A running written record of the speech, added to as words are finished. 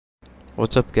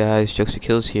What's up, guys? Jokes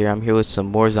Kills here. I'm here with some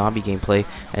more zombie gameplay,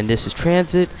 and this is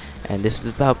Transit, and this is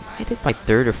about, I think, my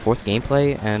third or fourth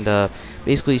gameplay, and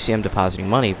basically, you see I'm depositing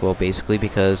money. Well, basically,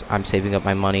 because I'm saving up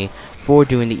my money for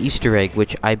doing the Easter egg,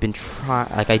 which I've been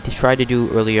tried to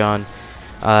do early on.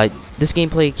 This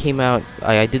gameplay came out,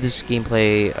 I did this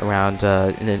gameplay around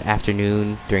in the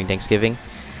afternoon during Thanksgiving,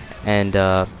 and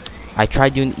I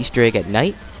tried doing the Easter egg at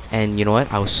night, and you know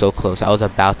what? I was so close. I was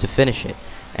about to finish it.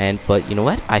 But you know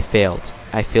what? I failed.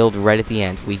 I failed right at the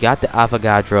end. We got the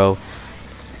Avogadro,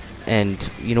 and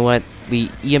you know what? We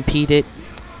EMP'd it,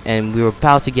 and we were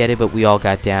about to get it, but we all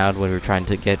got down when we were trying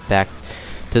to get back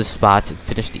to the spots and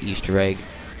finish the Easter egg.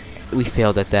 We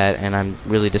failed at that, and I'm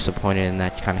really disappointed in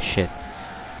that kind of shit.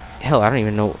 Hell, I don't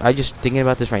even know. I just thinking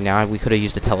about this right now. We could have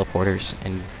used the teleporters,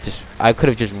 and I could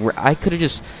have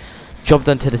just jumped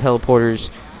onto the teleporters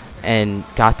and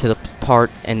got to the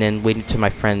part, and then waited till my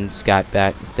friends got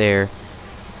back there.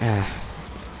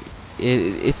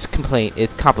 It's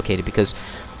complicated because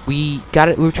we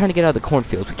were trying to get out of the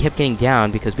cornfields. We kept getting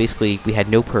down because basically we had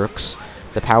no perks.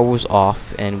 The power was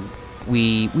off, and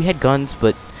we had guns,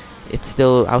 but it's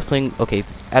still. I was playing. Okay,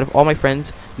 out of all my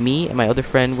friends, me and my other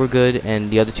friend were good,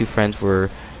 and the other two friends were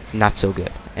not so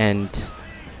good. And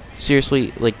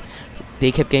seriously, like,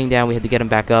 they kept getting down. We had to get them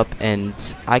back up, and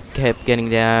I kept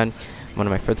getting down. One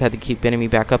of my friends had to keep getting me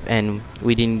back up, and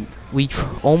we didn't. We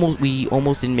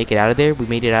almost didn't make it out of there. We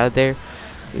made it out of there.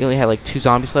 We only had like 2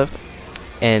 zombies left,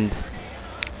 and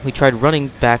we tried running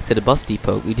back to the bus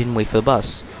depot. We didn't wait for the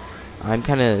bus. I'm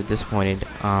kind of disappointed.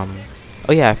 Oh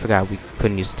yeah, I forgot we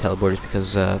couldn't use the teleporters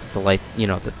because the light,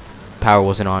 the power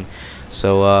wasn't on.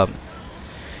 So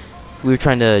we were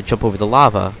trying to jump over the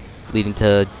lava leading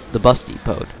to the bus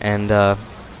depot, and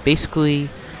basically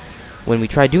when we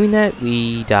tried doing that,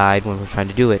 we died when we were trying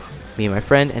to do it. Me and my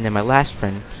friend, and then my last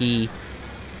friend,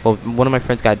 one of my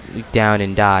friends got down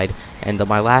and died, and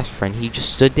my last friend, he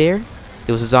just stood there.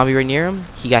 There was a zombie right near him.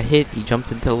 He got hit, he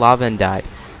jumped into the lava and died.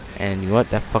 And you know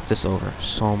what? That fucked us over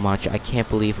so much. I can't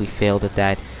believe we failed at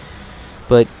that.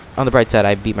 But on the bright side,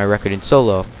 I beat my record in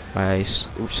solo. My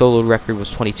solo record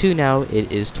was 22, now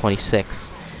it is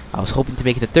 26. I was hoping to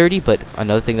make it to 30, but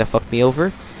another thing that fucked me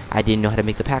over, I didn't know how to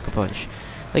make the pack-a-punch.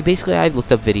 Like, basically, I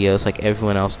looked up videos like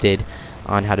everyone else did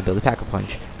on how to build a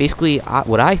pack-a-punch. Basically,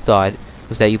 what I thought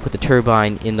was that you put the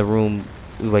turbine in the room,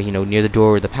 near the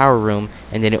door of the power room,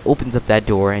 and then it opens up that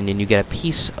door, and then you get a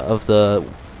piece of the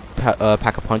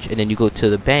pack-a-punch, and then you go to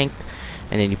the bank,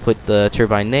 and then you put the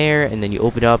turbine there, and then you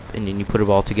open it up, and then you put it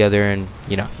all together, and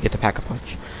you get the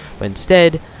pack-a-punch. But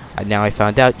instead, now I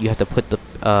found out you have to put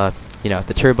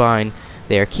the turbine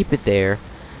there, keep it there,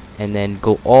 and then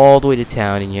go all the way to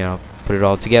town and put it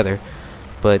all together.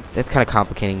 But that's kind of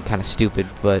complicating, kind of stupid,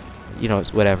 but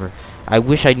it's whatever. I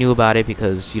wish I knew about it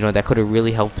because that could have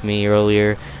really helped me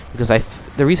earlier, because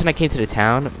the reason I came to the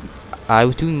town, I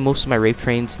was doing most of my rape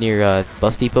trains near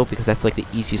bus depot because that's like the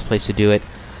easiest place to do it.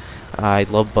 I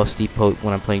love bus depot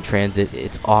when I'm playing Transit.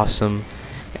 It's awesome.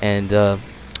 And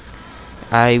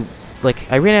I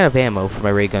ran out of ammo for my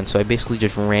ray gun, so I basically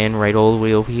just ran right all the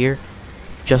way over here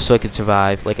just so I could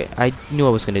survive. Like, I knew I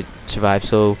was going to survive,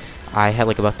 so I had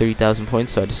like about 30,000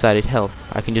 points, so I decided, hell,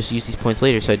 I can just use these points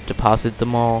later. So I deposited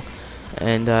them all,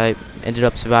 and I ended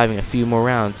up surviving a few more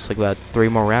rounds, like about 3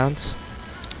 more rounds.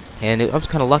 And I was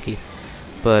kind of lucky,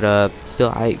 but still,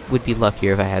 I would be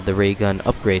luckier if I had the ray gun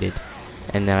upgraded,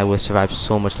 and then I would survive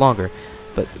so much longer.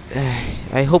 But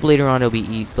I hope later on it'll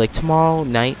be like tomorrow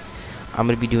night. I'm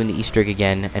gonna be doing the Easter egg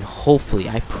again, and hopefully,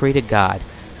 I pray to God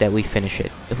that we finish it.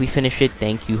 If we finish it,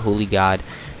 thank you, holy God,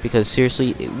 because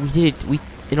seriously, we did it.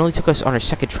 It only took us on our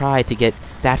second try to get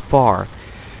that far,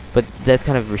 but that's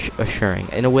kind of assuring.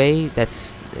 In a way,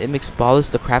 it bothers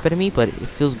the crap out of me, but it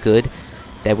feels good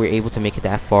that we're able to make it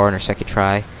that far on our second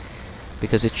try,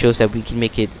 because it shows that we can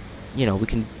make it. We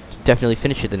can definitely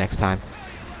finish it the next time,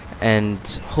 and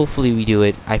hopefully we do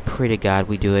it. I pray to God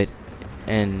we do it.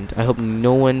 And I hope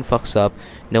no one fucks up,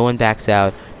 no one backs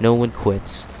out, no one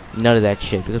quits, none of that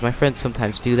shit. Because my friends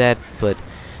sometimes do that, but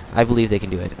I believe they can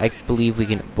do it. I believe we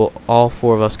can, all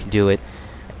 4 of us can do it,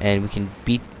 and we can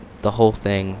beat the whole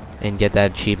thing and get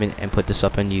that achievement and put this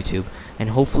up on YouTube. And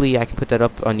hopefully I can put that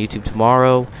up on YouTube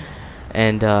tomorrow,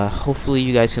 and hopefully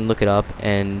you guys can look it up.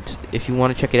 And if you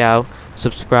want to check it out,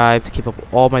 subscribe to keep up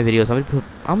with all my videos.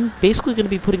 I'm basically going to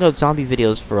be putting out zombie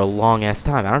videos for a long ass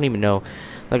time. I don't even know.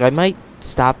 Like, I might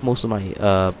stop most of my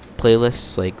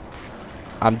playlists. Like,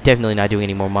 I'm definitely not doing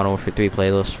any more Modern Warfare 3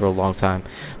 playlists for a long time.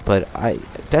 But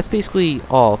that's basically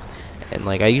all. And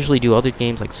like, I usually do other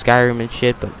games like Skyrim and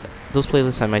shit, but those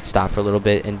playlists I might stop for a little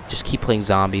bit and just keep playing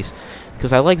zombies,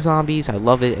 because I like zombies. I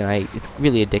love it, and it's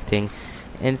really addicting.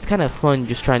 and it's kind of fun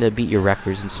just trying to beat your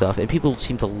records and stuff, and people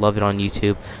seem to love it on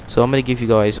YouTube. So I'm gonna give you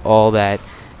guys all that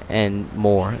and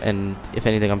more, and if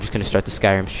anything, I'm just gonna start the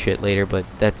Skyrim shit later, but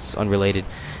that's unrelated.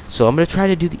 So I'm gonna try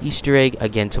to do the Easter egg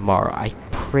again tomorrow. I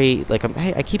pray, like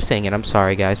I keep saying it. I'm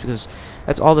sorry, guys, because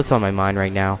that's all that's on my mind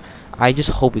right now. I just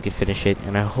hope we can finish it,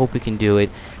 and I hope we can do it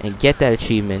and get that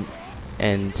achievement.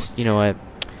 And you know what?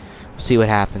 See what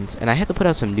happens. And I have to put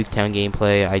out some Nuketown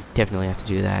gameplay. I definitely have to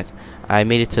do that. I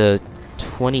made it to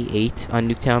 28 on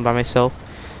Nuketown by myself,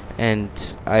 and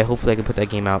hopefully I can put that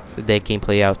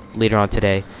gameplay out later on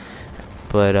today.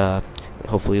 But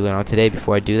hopefully later on today,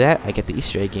 before I do that, I get the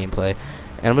Easter egg gameplay,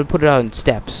 and I'm gonna put it out in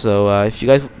steps. So if you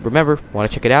guys want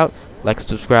to check it out, like and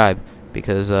subscribe,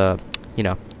 because you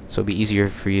know, so it'll be easier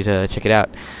for you to check it out.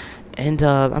 And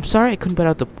I'm sorry I couldn't put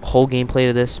out the whole gameplay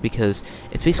to this, because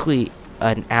it's basically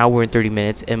an hour and 30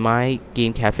 minutes, and my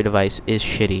game capture device is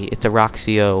shitty. It's a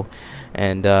Roxio,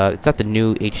 and it's not the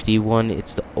new HD one.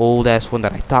 It's the old ass one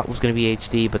that I thought was gonna be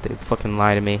HD, but they fucking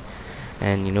lied to me.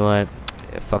 And you know what?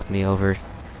 It fucked me over.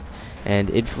 And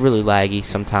it's really laggy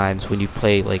sometimes when you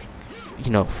play, like,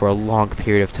 you know, for a long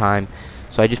period of time.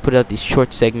 So I just put out these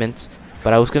short segments.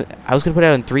 But I was gonna put it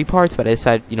out in 3 parts, but I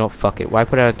decided, you know, fuck it. Why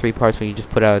put it out in 3 parts when you just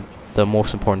put out the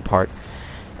most important part?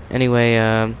 Anyway,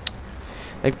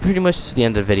 like, pretty much this is the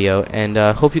end of the video, and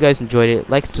hope you guys enjoyed it.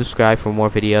 Like and subscribe for more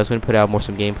videos. I'm gonna put out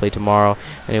some gameplay tomorrow.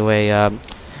 Anyway,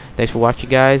 thanks for watching,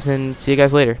 guys, and see you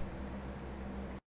guys later.